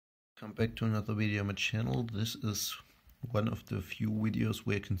Welcome back to another video on my channel. This is one of the few videos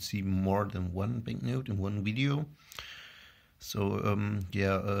where you can see more than one banknote in one video. So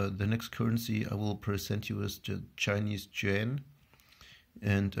the next currency I will present you is the Chinese yuan,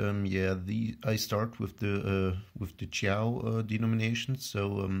 and I start with the Jiao denomination.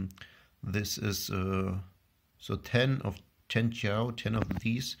 So this is so 10 Jiao, 10 of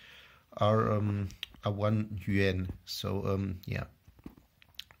these are 1 yuan. So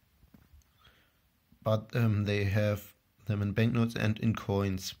but they have them in banknotes and in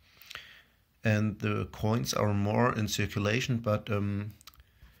coins, and the coins are more in circulation. But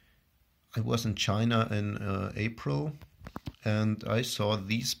I was in China in April, and I saw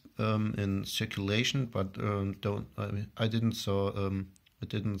these in circulation, but I didn't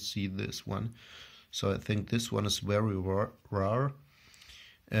see this one. So I think this one is very rare.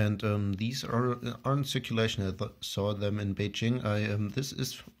 And these are in circulation. I saw them in Beijing. This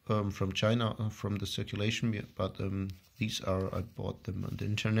is from China, from the circulation, but I bought them on the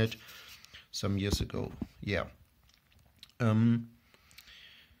internet some years ago. Yeah.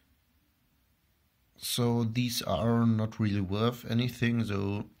 So these are not really worth anything.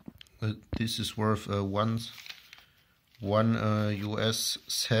 So this is worth one US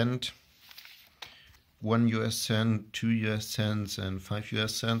cent. 1 US cent, 2 US cents, and 5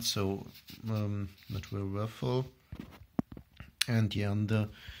 US cents, so not very worthful. And yeah, on the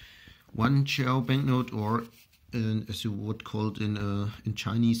 1 Jiao banknote, or as you would call it in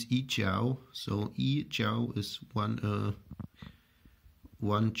Chinese, Yi Jiao. So Yi Jiao is one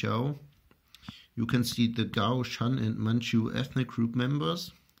Jiao. You can see the Gao, Shan, and Manchu ethnic group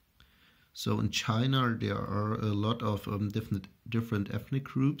members. So in China there are a lot of different ethnic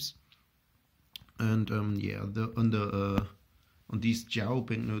groups. And on these Jiao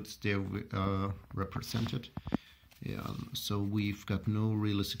banknotes, they are represented. Yeah, so we've got no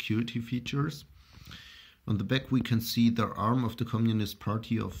real security features. On the back we can see the arm of the Communist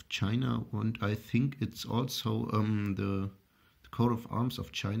Party of China, and I think it's also the coat of arms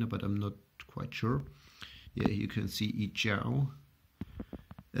of China, but I'm not quite sure. Yeah, you can see Yi Jiao.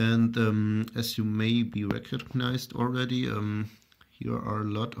 And as you may be recognized already, here are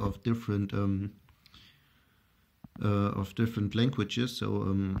a lot of different languages.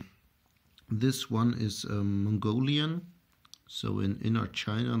 So this one is Mongolian. So in inner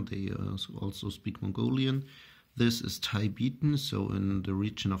China they also speak Mongolian. This is Tibetan, so in the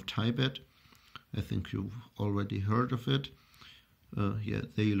region of Tibet. I think you've already heard of it. Yeah,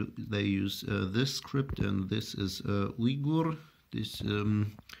 they use this script, and this is Uyghur. This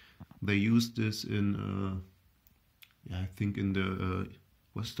they use this in I think in the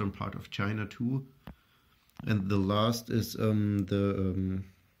western part of China too. And the last is the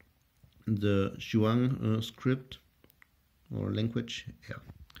Zhuang script or language. Yeah,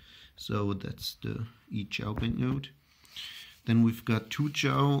 so that's the Yi Jiao banknote. Then we've got 2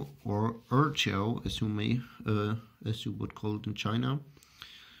 Jiao, or Jiao, as you would call it in China.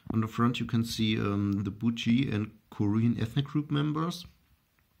 On the front you can see the Buji and Korean ethnic group members.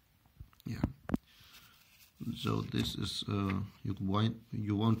 Yeah. So this is you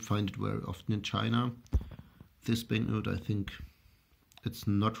won't find it very often in China. This banknote, I think it's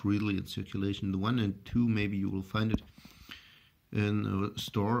not really in circulation. The 1 and 2 maybe you will find it in a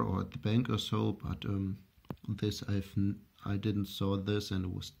store or at the bank or so, but this I didn't saw this, and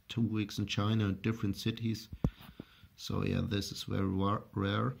it was 2 weeks in China, different cities. So yeah, this is very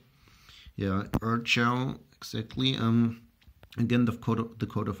rare. Yeah, Jiao, exactly. Again, the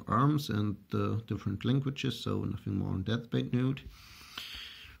coat of arms and the different languages, so nothing more on that banknote.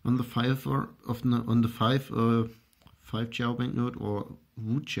 On the 5 Jiao banknote, or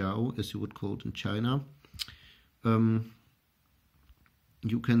Wu Jiao, as you would call it in China,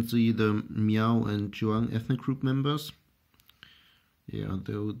 you can see the Miao and Zhuang ethnic group members. Yeah,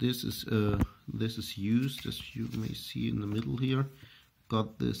 though this is used, as you may see in the middle here.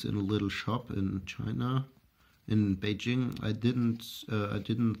 Got this in a little shop in China, in Beijing. I didn't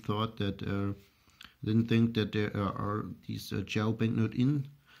think that there are these Jiao banknote in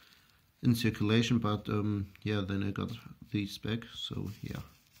circulation, but yeah, then I got these back, so yeah,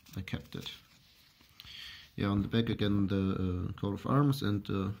 I kept it. Yeah, on the back again the coat of arms and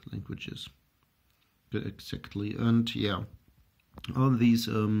the languages. Exactly. And yeah, all these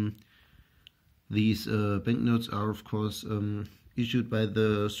banknotes are of course issued by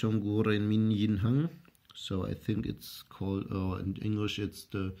the Zhongguo Renmin Yinhang. So I think it's called, in English it's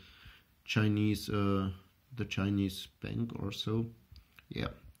the Chinese bank or so.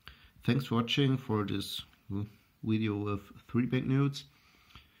 Yeah, thanks for watching for this video of 3 banknotes,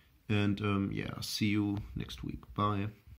 and yeah, see you next week. Bye.